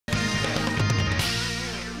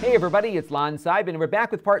Hey everybody, it's Lon.TV, and we're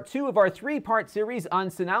back with part 2 of our 3-part series on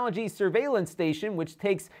Synology Surveillance Station, which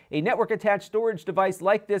takes a network-attached storage device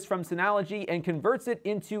like this from Synology and converts it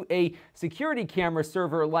into a security camera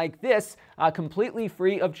server like this, completely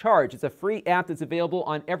free of charge. It's a free app that's available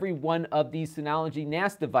on every one of these Synology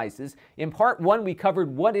NAS devices. In part 1, we covered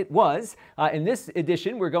what it was. In this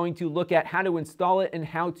edition, we're going to look at how to install it and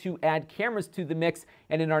how to add cameras to the mix.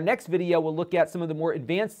 And in our next video, we'll look at some of the more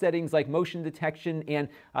advanced settings like motion detection and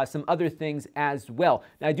some other things as well.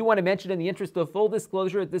 Now, I do want to mention, in the interest of full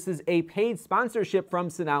disclosure, that this is a paid sponsorship from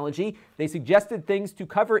Synology. They suggested things to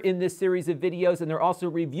cover in this series of videos, and they're also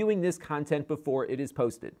reviewing this content before it is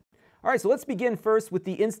posted. All right, so let's begin first with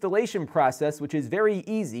the installation process, which is very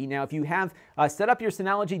easy. Now, if you have set up your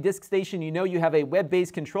Synology disk station, you know you have a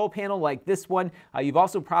web-based control panel like this one. You've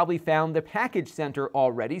also probably found the package center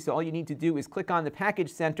already, so all you need to do is click on the package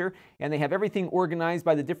center, and they have everything organized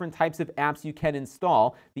by the different types of apps you can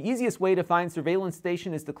install. The easiest way to find Surveillance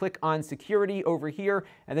Station is to click on Security over here,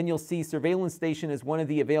 and then you'll see Surveillance Station as one of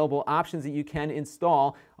the available options that you can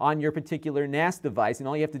install on your particular NAS device. And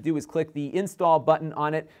all you have to do is click the Install button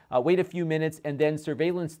on it, wait a few minutes, and then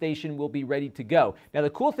Surveillance Station will be ready to go. Now, the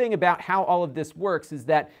cool thing about how all of this works is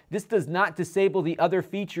that this does not disable the other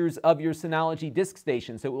features of your Synology disk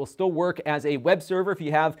station. So it will still work as a web server. If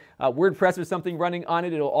you have WordPress or something running on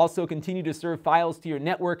it, it'll also continue to serve files to your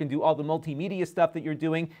network and do all the multimedia stuff that you're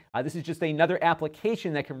doing. This is just another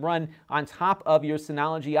application that can run on top of your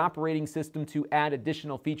Synology operating system to add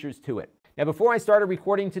additional features to it. Now, before I started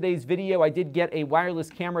recording today's video, I did get a wireless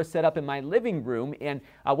camera set up in my living room, and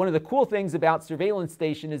one of the cool things about Surveillance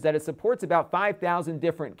Station is that it supports about 5,000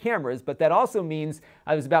 different cameras, but that also means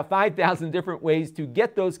there's about 5,000 different ways to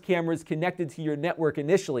get those cameras connected to your network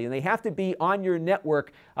initially, and they have to be on your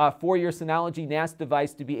network for your Synology NAS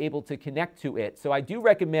device to be able to connect to it. So I do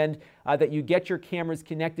recommend that you get your cameras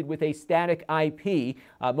connected with a static IP.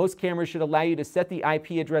 Most cameras should allow you to set the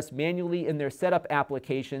IP address manually in their setup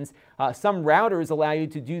applications. Some routers allow you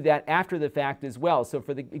to do that after the fact as well. So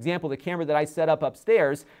for the example, the camera that I set up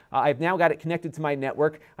upstairs, I've now got it connected to my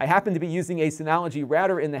network. I happen to be using a Synology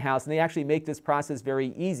router in the house, and they actually make this process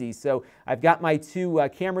very easy. So I've got my two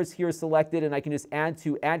cameras here selected, and I can just add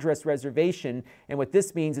to address reservation. And what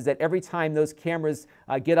this means is that every time those cameras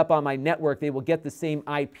get up on my network, they will get the same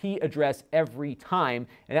IP address every time.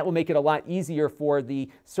 And that will make it a lot easier for the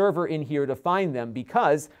server in here to find them,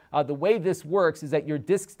 because the way this works is that your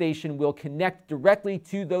disk station will connect directly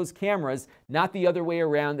to those cameras, not the other way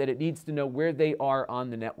around, that it needs to know where they are on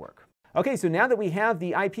the network. Okay, so now that we have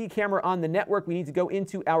the IP camera on the network, we need to go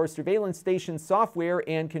into our Surveillance Station software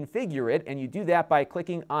and configure it, and you do that by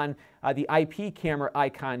clicking on the IP camera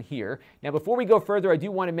icon here. Now, before we go further, I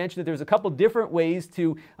do want to mention that there's a couple different ways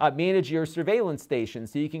to manage your Surveillance Station.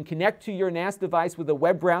 So you can connect to your NAS device with a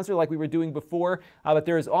web browser like we were doing before, but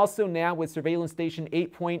there is also now with Surveillance Station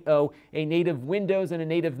 8.0 a native Windows and a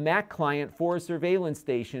native Mac client for Surveillance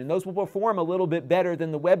Station, and those will perform a little bit better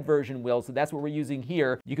than the web version will, so that's what we're using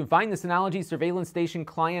here. You can find the Synology Surveillance Station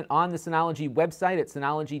client on the Synology website at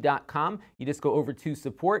Synology.com. You just go over to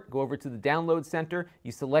Support, go over to the Download Center,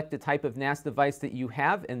 you select the type of NAS device that you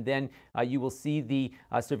have, and then you will see the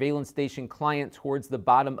Surveillance Station client towards the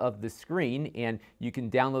bottom of the screen, and you can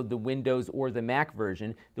download the Windows or the Mac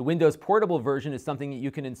version. The Windows portable version is something that you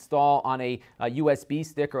can install on a USB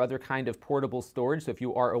stick or other kind of portable storage. So if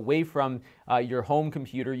you are away from your home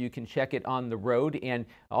computer, you can check it on the road, and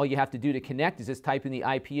all you have to do to connect is just type in the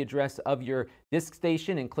IP address of your disk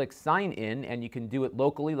station and click Sign In, and you can do it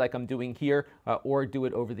locally like I'm doing here, or do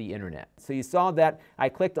it over the internet. So you saw that I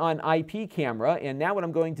clicked on IP camera, and now what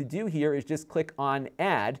I'm going to do here is just click on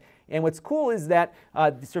Add. And what's cool is that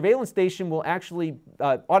the Surveillance Station will actually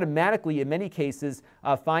automatically, in many cases,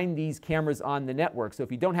 find these cameras on the network. So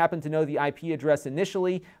if you don't happen to know the IP address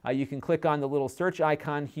initially, you can click on the little search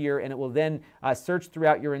icon here, and it will then search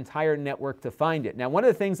throughout your entire network to find it. Now, one of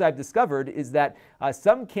the things I've discovered is that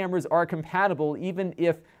some cameras are compatible even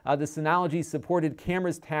if the Synology supported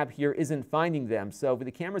cameras tab here isn't finding them. So for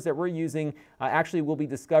the cameras that we're using actually will be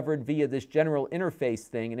discovered via this general interface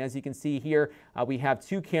thing. And as you can see here, we have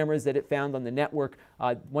two cameras that it found on the network.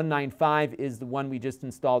 195 is the one we just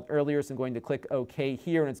installed earlier, so I'm going to click OK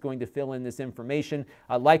here, and it's going to fill in this information.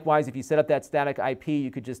 Likewise, if you set up that static IP,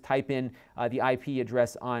 you could just type in the IP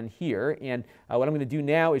address on here. And what I'm going to do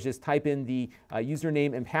now is just type in the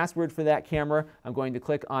username and password for that camera. I'm going to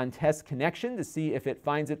click on Test Connection to see if it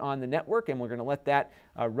finds it on the network, and we're going to let that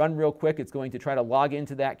run real quick. It's going to try to log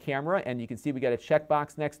into that camera, and you can see we got a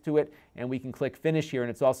checkbox next to it, and we can click Finish here,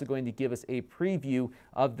 and it's also going to give us a preview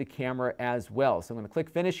of the camera as well. So I'm going to click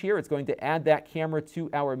Finish here. It's going to add that camera to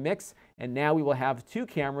our mix, and now we will have 2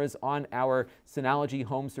 cameras on our Synology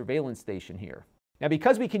home surveillance station here. Now,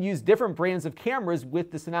 because we can use different brands of cameras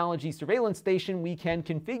with the Synology surveillance station, we can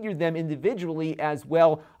configure them individually as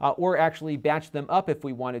well, or actually batch them up if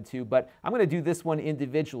we wanted to, but I'm going to do this one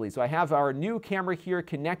individually. So I have our new camera here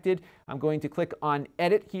connected. I'm going to click on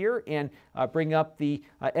Edit here and bring up the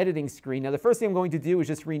editing screen. Now, the first thing I'm going to do is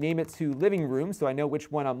just rename it to Living Room so I know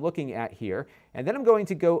which one I'm looking at here. And then I'm going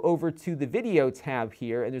to go over to the Video tab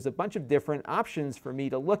here, and there's a bunch of different options for me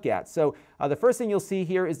to look at. So the first thing you'll see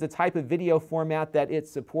here is the type of video format that it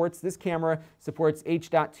supports. This camera supports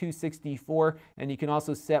H.264, and you can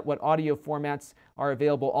also set what audio formats are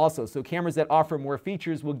available also. So cameras that offer more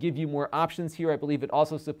features will give you more options here. I believe it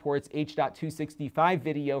also supports H.265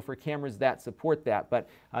 video for cameras that support that, but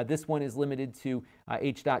this one is limited to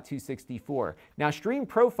H.264. Now, stream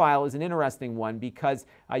profile is an interesting one because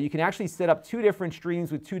you can actually set up 2 different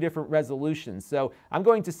streams with 2 different resolutions. So I'm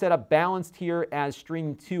going to set up balanced here as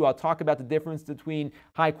stream 2. I'll talk about the difference between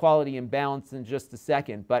high quality and balanced in just a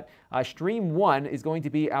second, but stream 1 is going to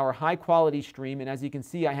be our high quality stream, and as you can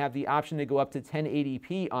see, I have the option to go up to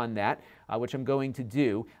 1080p on that, which I'm going to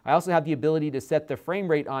do. I also have the ability to set the frame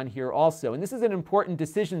rate on here also, and this is an important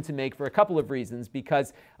decision to make for a couple of reasons,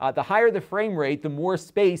 because the higher the frame rate, the more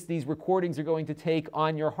space these recordings are going to take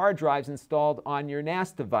on your hard drives installed on your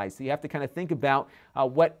NAS device. So you have to kind of think about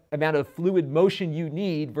what amount of fluid motion you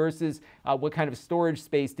need versus what kind of storage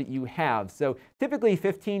space that you have. So typically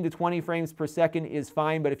 15 to 20 frames per second is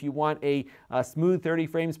fine, but if you want a smooth 30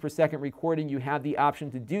 frames per second recording, you have the option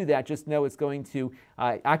to do that. Just know it's going to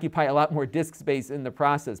occupy a lot more disk space in the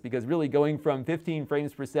process, because really going from 15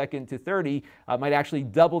 frames per second to 30 might actually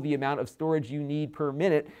double the amount of storage you need per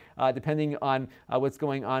minute, depending on what's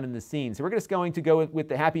going on in the scene. So we're just going to go with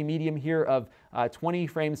the happy medium here of 20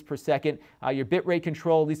 frames per second. Your bitrate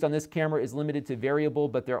control, at least on this camera, is limited to variable,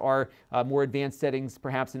 but there are more advanced settings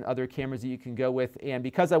perhaps in other cameras that you can go with. And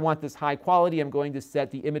because I want this high quality, I'm going to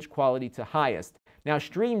set the image quality to highest. Now,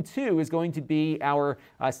 stream 2 is going to be our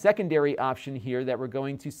secondary option here that we're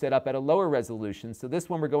going to set up at a lower resolution. So this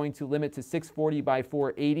one we're going to limit to 640 by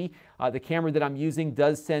 480. The camera that I'm using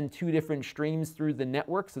does send 2 different streams through the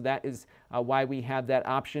network, so that is why we have that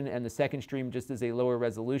option, and the second stream just is a lower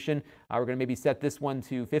resolution. We're going to maybe set this one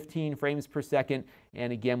to 15 frames per second,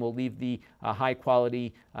 and again, we'll leave the high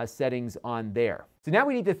quality settings on there. So now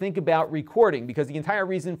we need to think about recording, because the entire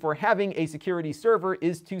reason for having a security server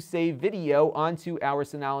is to save video onto our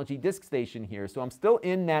Synology disk station here. So I'm still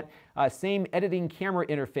in that same editing camera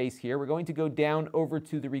interface here. We're going to go down over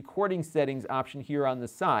to the recording settings option here on the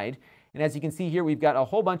side. And as you can see here, we've got a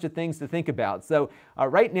whole bunch of things to think about. So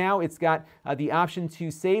right now, it's got the option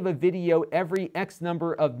to save a video every X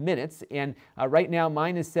number of minutes. And right now,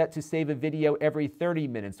 mine is set to save a video every 30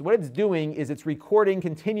 minutes. So what it's doing is it's recording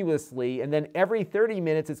continuously, and then every 30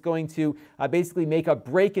 minutes, it's going to basically make a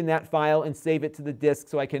break in that file and save it to the disk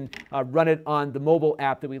so I can run it on the mobile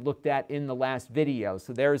app that we looked at in the last video.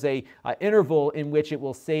 So there's a interval in which it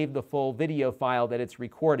will save the full video file that it's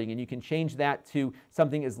recording. And you can change that to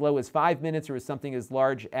something as low as 5 minutes or something as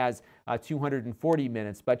large as 240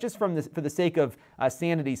 minutes. But just for the sake of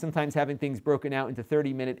sanity, sometimes having things broken out into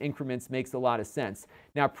 30-minute increments makes a lot of sense.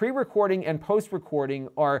 Now, pre-recording and post-recording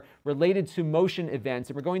are related to motion events,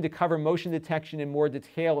 and we're going to cover motion detection in more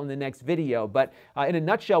detail in the next video. But in a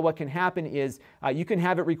nutshell, what can happen is you can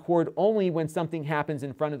have it record only when something happens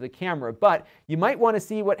in front of the camera, but you might want to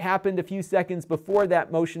see what happened a few seconds before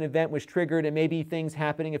that motion event was triggered, and maybe things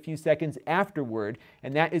happening a few seconds afterward,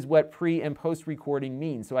 and that is what pre- and post-recording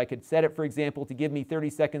means. So I could set it, for example, to give me 30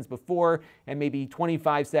 seconds before and maybe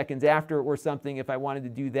 25 seconds after or something if I wanted to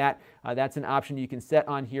do that. That's an option you can set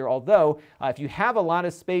on here. Although, if you have a lot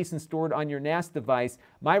of space and stored on your NAS device,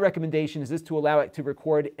 my recommendation is just to allow it to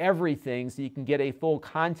record everything so you can get a full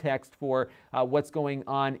context for what's going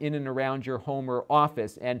on in and around your home or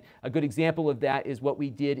office. And a good example of that is what we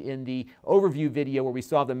did in the overview video where we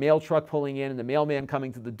saw the mail truck pulling in and the mailman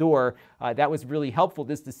coming to the door. That was really helpful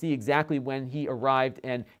just to see exactly when he arrived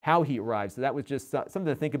and how he arrived. So that was just something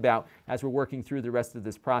to think about as we're working through the rest of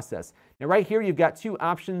this process. Now right here you've got 2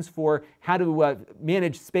 options for how to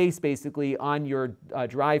manage space basically on your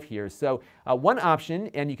drive here. So one option,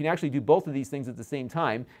 and you can actually do both of these things at the same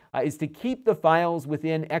time, is to keep the files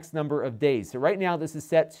within X number of days. So right now this is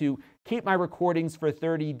set to keep my recordings for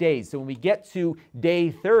 30 days. So when we get to day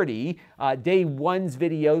 30, day 1's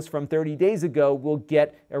videos from 30 days ago will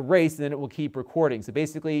get erased, and then it will keep recording. So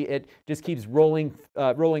basically it just keeps rolling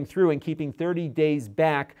through and keeping 30 days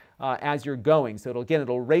back as you're going. So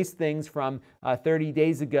it'll erase things from 30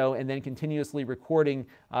 days ago and then continuously recording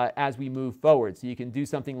as we move forward. So you can do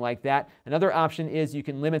something like that. Another option is you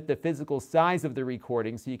can limit the physical size of the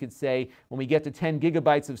recording. So you could say when we get to 10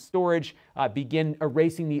 gigabytes of storage, begin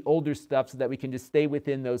erasing the older stuff so that we can just stay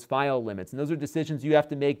within those file limits. And those are decisions you have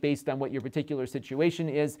to make based on what your particular situation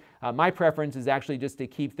is. My preference is actually just to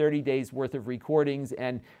keep 30 days worth of recordings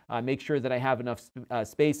and make sure that I have enough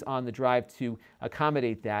space on the drive to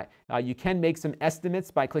accommodate that. You can make some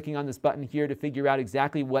estimates by clicking on this button here to figure out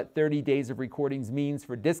exactly what 30 days of recordings means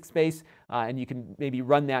for disk space, and you can maybe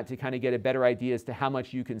run that to kind of get a better idea as to how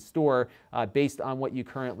much you can store based on what you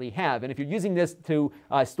currently have. And if you're using this to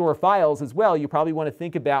store files as well, you probably want to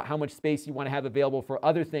think about how much space you want to have available for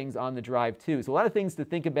other things on the drive too. So a lot of things to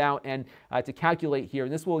think about and to calculate here.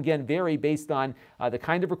 And this will again vary based on the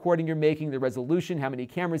kind of recording you're making, the resolution, how many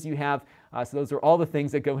cameras you have. So those are all the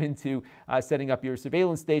things that go into setting up your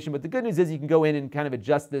surveillance station. But the good news is you can go in and kind of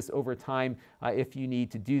adjust this over time if you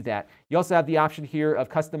need to do that. You also have the option here of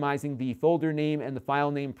customizing the folder name and the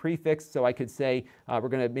file name prefix. So I could say we're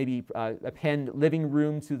going to maybe append living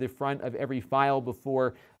room to the front of every file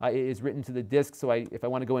before it is written to the disk. So if I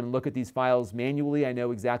want to go in and look at these files manually, I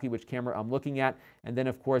know exactly which camera I'm looking at. And then,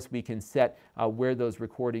 of course, we can set where those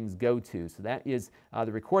recordings go to. So that is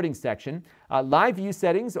the recording section. Live view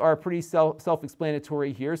settings are pretty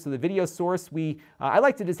self-explanatory here. So the video source, I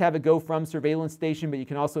like to just have it go from surveillance station, but you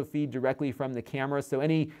can also feed directly from the camera. So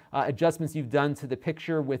any adjustments you've done to the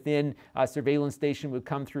picture within surveillance station would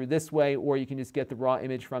come through this way, or you can just get the raw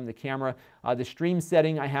image from the camera. The stream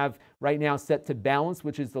setting I have right now set to balance,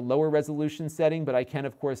 which is the lower resolution setting, but I can,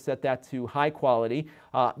 of course, set that to high quality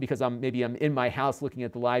because maybe I'm in my house looking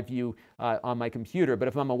at the live view on my computer. But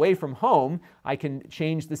if I'm away from home, I can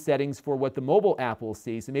change the settings for what the mobile app will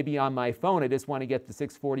see. So maybe on my phone, I just want to get the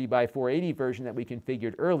 640 by 480 version that we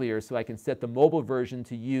configured earlier, so I can set the mobile version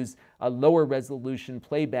to use a lower resolution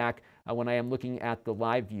playback when I am looking at the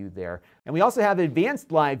live view there. And we also have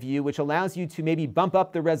advanced live view, which allows you to maybe bump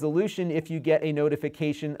up the resolution if you get a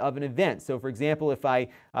notification of an event. So for example, if I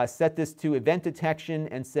set this to event detection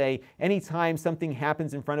and say anytime something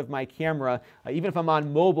happens in front of my camera, even if I'm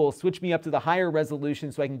on mobile, switch me up to the higher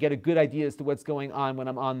resolution so I can get a good idea as to what's going on when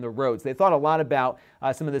I'm on the road. So they thought a lot about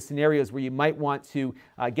some of the scenarios where you might want to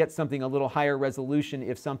get something a little higher resolution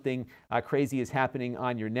if something crazy is happening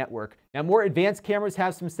on your network. Now, more advanced cameras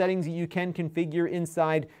have some settings that you can configure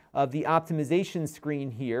inside of the optimization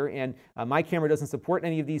screen here, and my camera doesn't support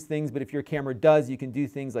any of these things, but if your camera does, you can do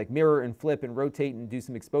things like mirror and flip and rotate and do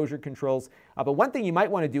some exposure controls. But one thing you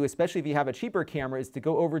might want to do, especially if you have a cheaper camera, is to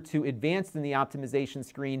go over to advanced in the optimization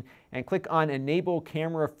screen and click on enable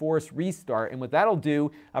camera force restart. And what that'll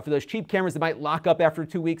do for those cheap cameras that might lock up after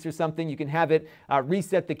 2 weeks or something, you can have it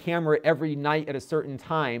reset the camera every night at a certain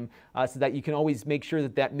time so that you can always make sure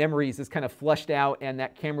that that memory is just kind of flushed out and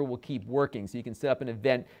that camera will keep working. So you can set up an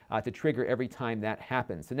event to trigger every time that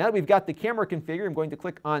happens. So now that we've got the camera configured, I'm going to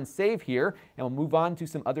click on Save here, and we'll move on to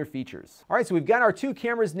some other features. All right, so we've got our two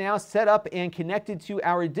cameras now set up and connected to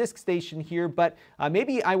our disk station here, but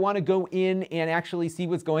maybe I want to go in and actually see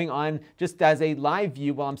what's going on just as a live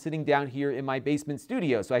view while I'm sitting down here in my basement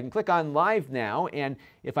studio. So I can click on Live now, and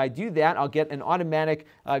if I do that, I'll get an automatic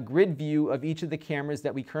grid view of each of the cameras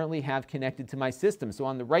that we currently have connected to my system. So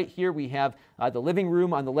on the right here, we have the living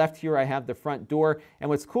room. On the left here, I have the front door. And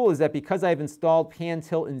what's cool is that because I've installed pan,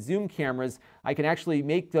 tilt, and zoom cameras, I can actually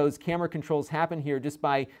make those camera controls happen here just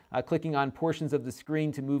by clicking on portions of the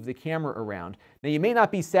screen to move the camera around. Now, you may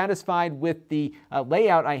not be satisfied with the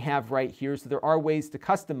layout I have right here, so there are ways to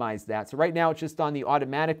customize that. So right now, it's just on the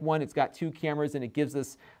automatic one. It's got 2 cameras, and it gives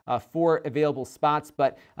us 4 available spots,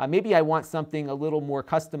 but maybe I want something a little more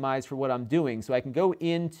customized for what I'm doing. So I can go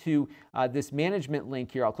into this management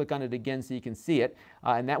link here. I'll click on it again so you can see it,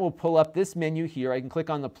 and that will pull up this menu here. I can click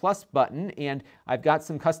on the plus button, and I've got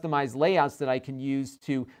some customized layouts that I can use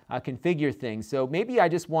to configure things. So maybe I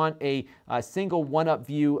just want a single one-up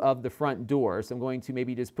view of the front door. So I'm going to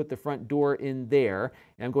maybe just put the front door in there,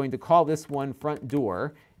 and I'm going to call this one front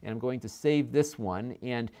door. And I'm going to save this one,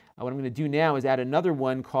 and what I'm going to do now is add another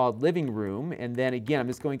one called living room, and then again I'm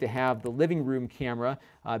just going to have the living room camera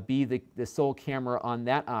be the sole camera on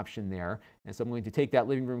that option there. And so I'm going to take that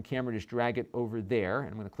living room camera, just drag it over there, and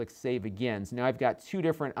I'm going to click save again. So now I've got 2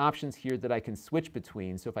 different options here that I can switch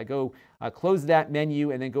between. So if I go close that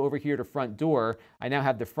menu and then go over here to front door, I now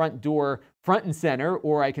have the front door front and center,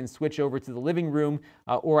 or I can switch over to the living room,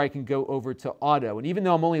 or I can go over to auto. And even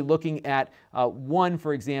though I'm only looking at one,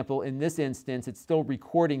 for example, in this instance, it's still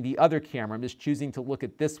recording the other camera. I'm just choosing to look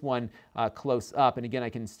at this one close up. And again, I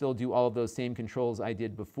can still do all of those same controls I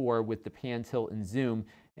did before with the pan, tilt, and zoom.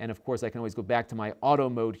 And of course, I can always go back to my auto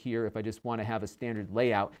mode here if I just want to have a standard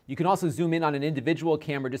layout. You can also zoom in on an individual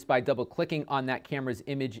camera just by double-clicking on that camera's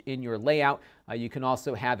image in your layout. You can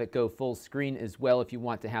also have it go full screen as well if you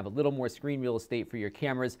want to have a little more screen real estate for your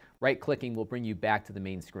cameras. Right-clicking will bring you back to the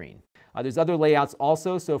main screen. There's other layouts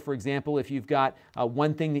also. So for example, if you've got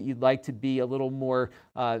one thing that you'd like to be a little more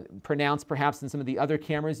pronounced perhaps than some of the other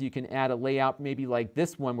cameras, you can add a layout maybe like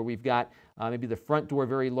this one where we've got maybe the front door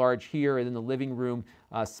very large here and then the living room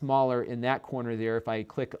smaller in that corner there. If I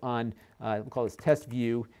click on, we'll call this test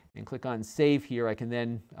view, and click on save here, I can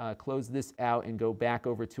then close this out and go back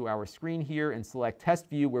over to our screen here and select test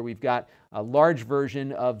view, where we've got a large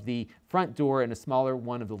version of the front door and a smaller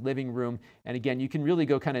one of the living room. And again, you can really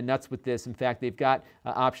go kind of nuts with this. In fact, they've got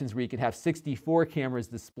options where you can have 64 cameras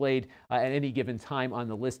displayed at any given time on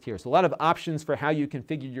the list here. So a lot of options for how you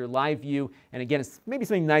configure your live view. And again, it's maybe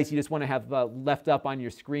something nice you just want to have left up on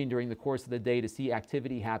your screen during the course of the day to see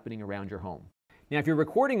activity happening around your home. Now, if you're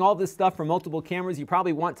recording all this stuff from multiple cameras, you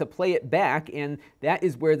probably want to play it back, and that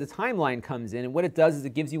is where the timeline comes in. And what it does is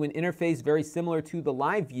it gives you an interface very similar to the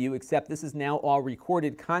live view, except this is now all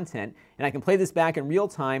recorded content. And I can play this back in real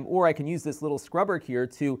time, or I can use this little scrubber here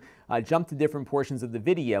to jump to different portions of the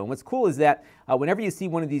video. And what's cool is that whenever you see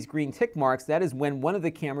one of these green tick marks, that is when one of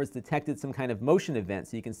the cameras detected some kind of motion event.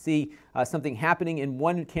 So you can see something happening in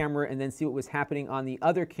one camera and then see what was happening on the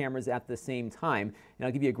other cameras at the same time. And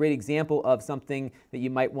I'll give you a great example of something that you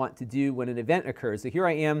might want to do when an event occurs. So here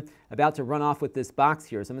I am about to run off with this box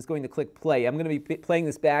here. So I'm just going to click play. I'm going to be playing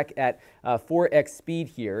this back at 4x speed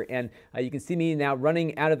here. And you can see me now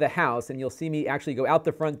running out of the house, and you'll see me actually go out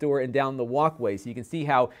the front door and down the walkway. So you can see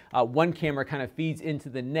how one camera kind of feeds into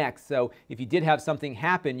the next. So if you did have something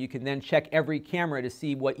happen, you can then check every camera to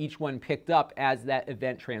see what each one picked up as that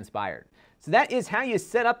event transpired. So that is how you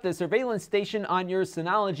set up the surveillance station on your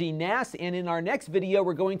Synology NAS, and in our next video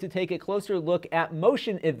we're going to take a closer look at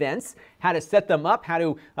motion events, how to set them up, how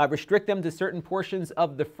to restrict them to certain portions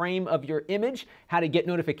of the frame of your image, how to get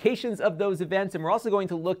notifications of those events, and we're also going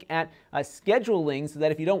to look at scheduling so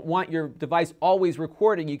that if you don't want your device always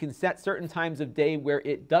recording, you can set certain times of day where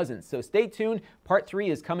it doesn't. So stay tuned, part 3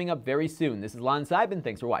 is coming up very soon. This is Lon.TV,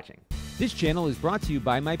 thanks for watching. This channel is brought to you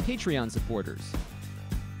by my Patreon supporters.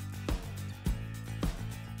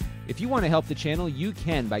 If you want to help the channel, you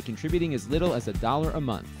can by contributing as little as $1 a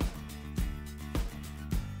month.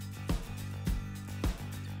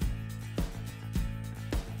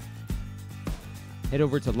 Head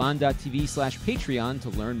over to Lon.TV/Patreon to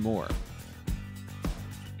learn more.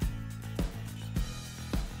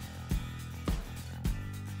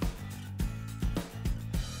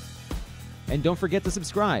 And don't forget to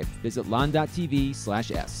subscribe. Visit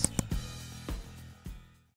Lon.TV/S.